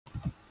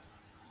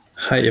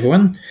Hi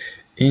everyone,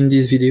 in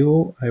this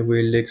video I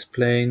will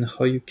explain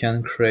how you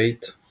can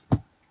create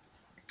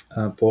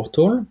a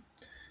portal,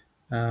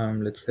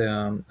 let's say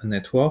a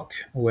network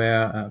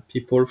where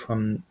people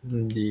from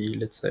the,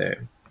 let's say,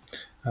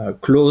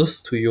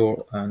 close to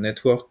your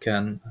network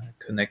can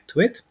connect to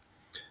it.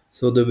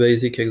 So the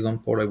basic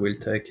example I will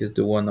take is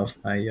the one of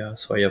my,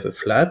 so I have a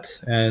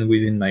flat, and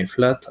within my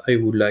flat I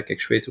would like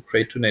actually to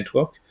create a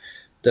network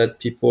that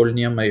people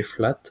near my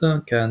flat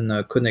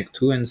can connect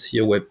to and see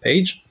a web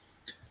page.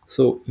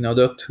 So in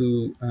order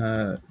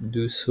to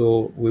do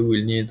so, we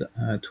will need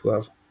to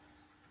have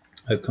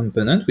a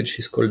component which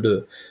is called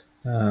the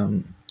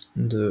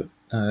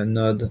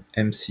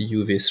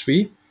nodemcu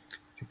v3.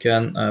 You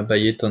can buy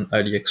it on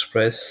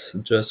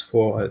AliExpress just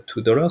for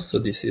 $2. So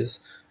this is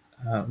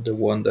the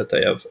one that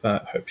I have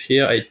up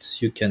here.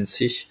 You can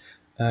see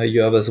you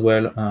have as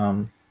well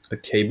a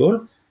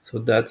cable. So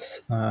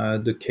that's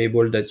the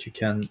cable that you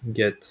can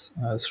get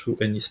through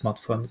any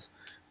smartphones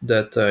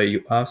that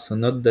you have. So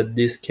not that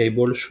this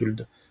cable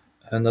should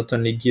not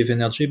only give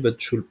energy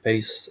but should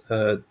pace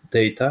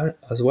data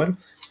as well.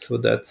 So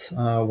that's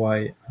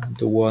why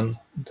the one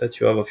that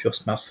you have of your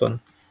smartphone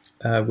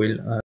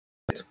will.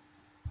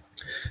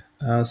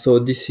 So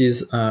this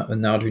is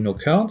an Arduino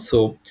card.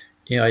 So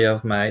here I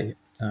have my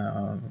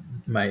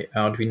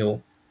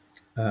Arduino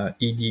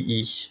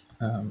EDE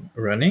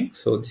running.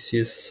 So this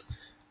is,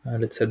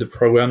 let's say, the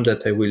program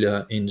that I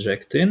will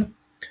inject in.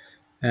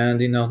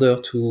 And in order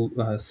to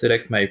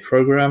select my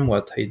program,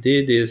 what I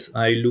did is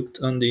I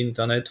looked on the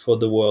internet for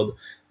the word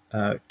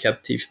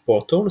captive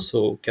portal.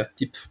 So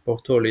captive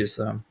portal is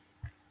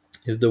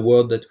the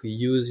word that we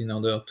use in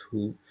order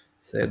to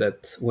say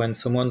that when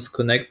someone's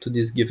connect to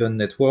this given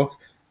network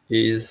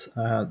is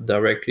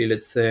directly,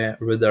 let's say,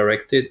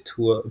 redirected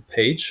to a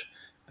page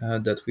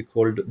that we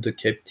called the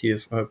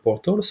captive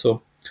portal.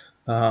 So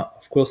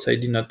of course, I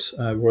did not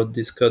write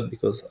this code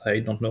because I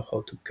don't know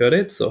how to code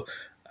it. So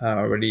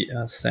really,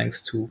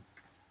 thanks to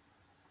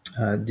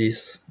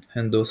this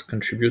and those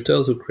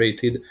contributors who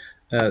created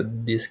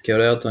this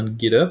code on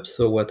GitHub.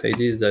 So what I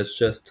did is I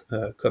just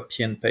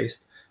copy and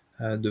paste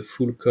the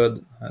full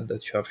code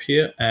that you have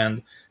here,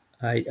 and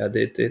I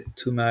added it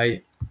to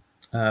my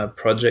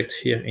project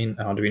here in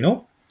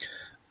Arduino.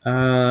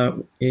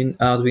 In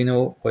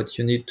Arduino, what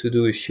you need to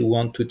do if you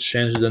want to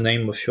change the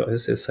name of your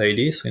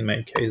SSID, so in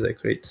my case I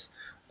create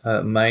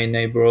my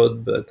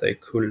neighborhood, but I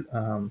could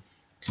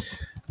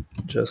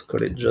just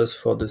call it, just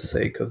for the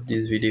sake of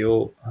this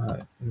video,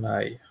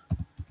 my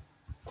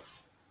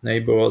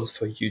neighborhood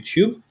for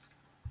YouTube.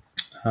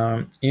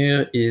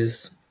 Here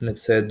is,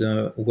 let's say,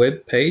 the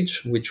web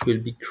page which will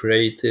be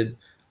created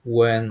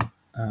when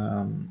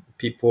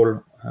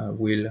people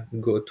will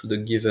go to the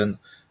given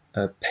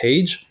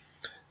page.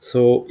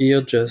 So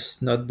here,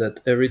 just note that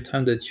every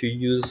time that you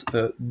use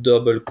a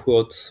double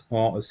quote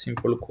or a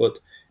simple quote,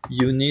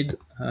 you need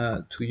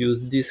to use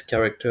this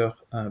character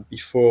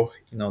before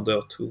in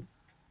order to,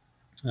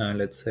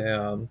 let's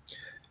say,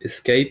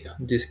 escape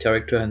this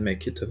character and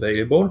make it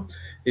available.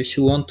 If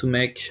you want to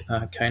make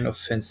a kind of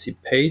fancy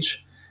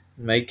page,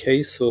 in my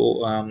case,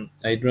 so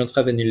I do not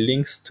have any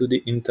links to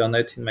the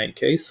internet in my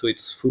case, so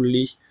it's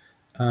fully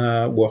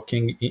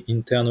working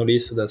internally,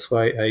 so that's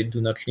why I do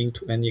not link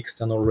to any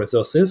external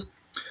resources.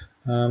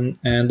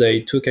 And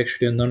I took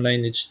actually an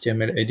online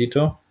HTML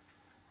editor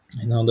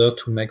in order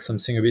to make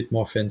something a bit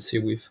more fancy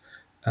with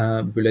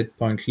bullet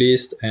point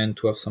list and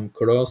to have some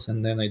colors,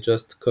 and then I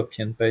just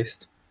copy and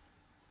paste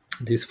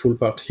this full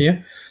part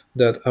here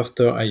that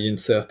after I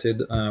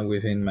inserted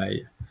within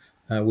my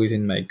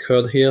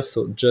code here.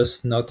 So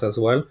just note as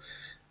well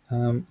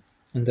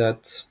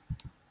that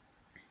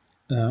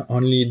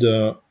only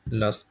the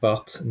last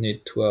part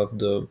need to have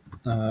the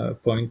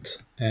point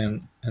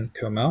and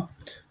comma,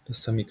 the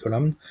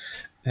semicolon,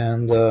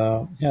 and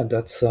yeah,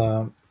 that's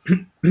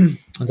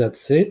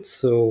that's it.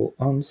 So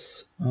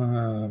once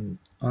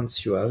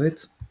you have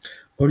it,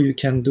 all you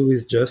can do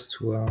is just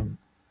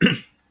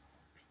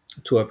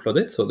to upload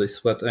it. So this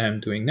is what I am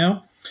doing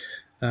now.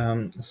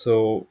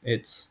 So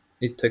it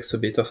takes a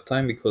bit of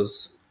time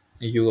because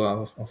you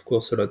have, of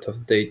course, a lot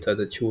of data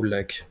that you would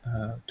like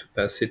to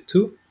pass it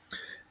to,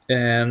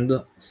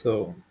 and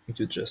so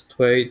you just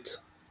wait.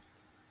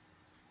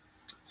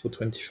 So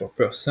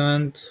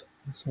 24%,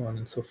 so on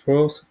and so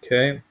forth.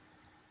 Okay.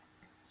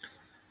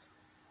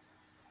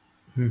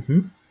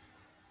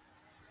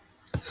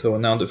 So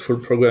now the full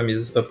program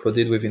is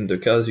uploaded within the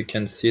card. As you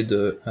can see,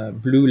 the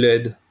blue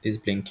LED is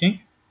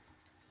blinking.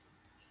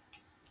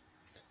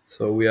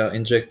 So we are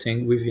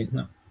injecting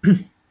within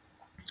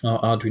our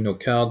Arduino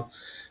card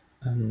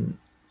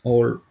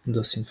all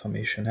this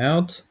information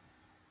out.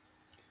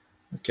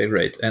 Okay,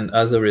 great. And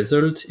as a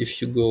result,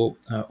 if you go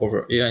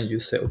over here and you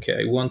say,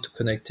 okay, I want to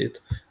connect it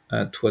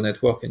to a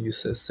network, and you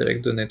say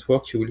select the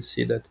network, you will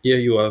see that here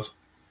you have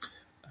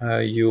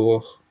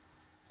your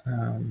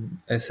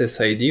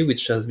SSID,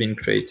 which has been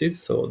created.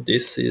 So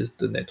this is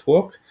the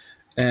network.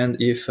 And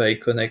if I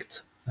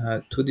connect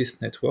to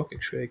this network,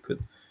 actually I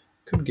could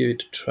give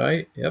it a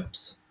try. Yep.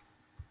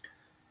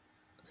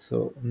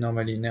 So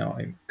normally now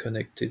I'm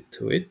connected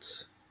to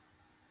it.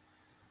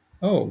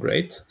 Oh,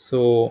 great.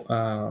 So,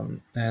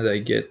 and I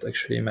get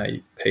actually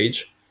my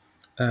page,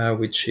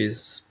 which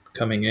is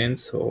coming in.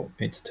 So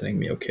it's telling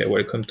me, okay,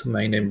 welcome to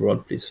my name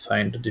world. Please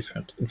find the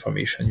different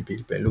information you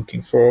will be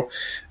looking for,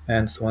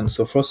 and so on and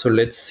so forth. So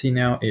let's see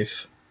now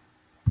if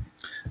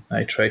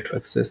I try to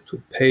access to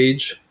a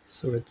page.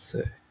 So let's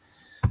say,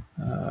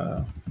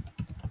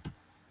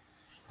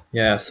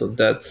 yeah, so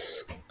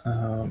that's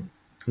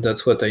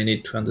what I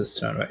need to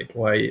understand, right?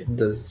 Why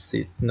does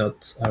it not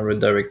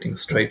redirecting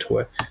straight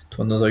away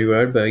to another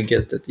URL? But I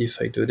guess that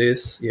if I do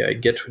this, yeah, I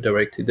get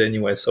redirected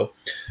anyway. So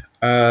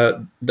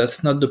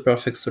that's not the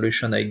perfect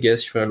solution I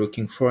guess you are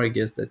looking for. I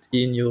guess that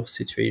in your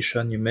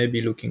situation, you may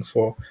be looking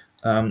for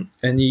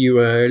any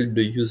URL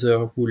the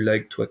user would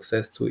like to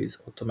access to is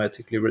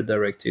automatically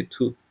redirected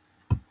to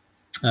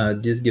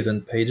this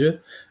given page.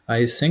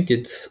 I think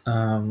it's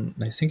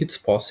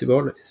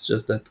possible. It's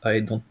just that I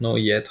don't know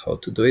yet how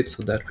to do it.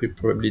 So that will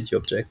probably be the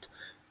object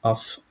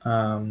of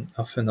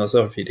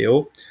another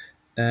video.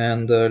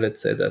 And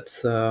let's say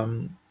that's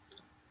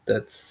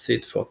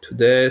it for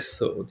today.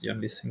 So the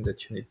only thing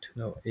that you need to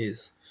know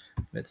is,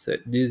 let's say,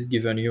 this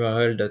given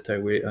URL that I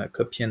will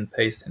copy and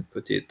paste and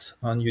put it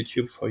on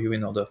YouTube for you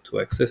in order to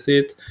access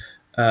it.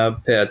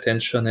 Pay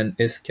attention and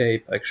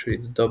escape actually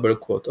the double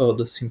quote or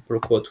the simple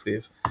quote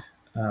with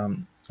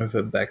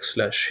a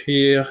backslash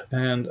here,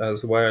 and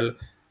as well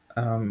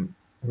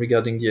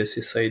regarding the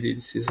SSID,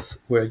 this is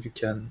where you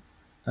can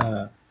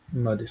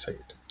modify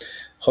it.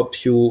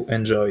 Hope you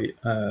enjoy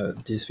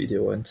this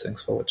video, and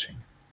thanks for watching.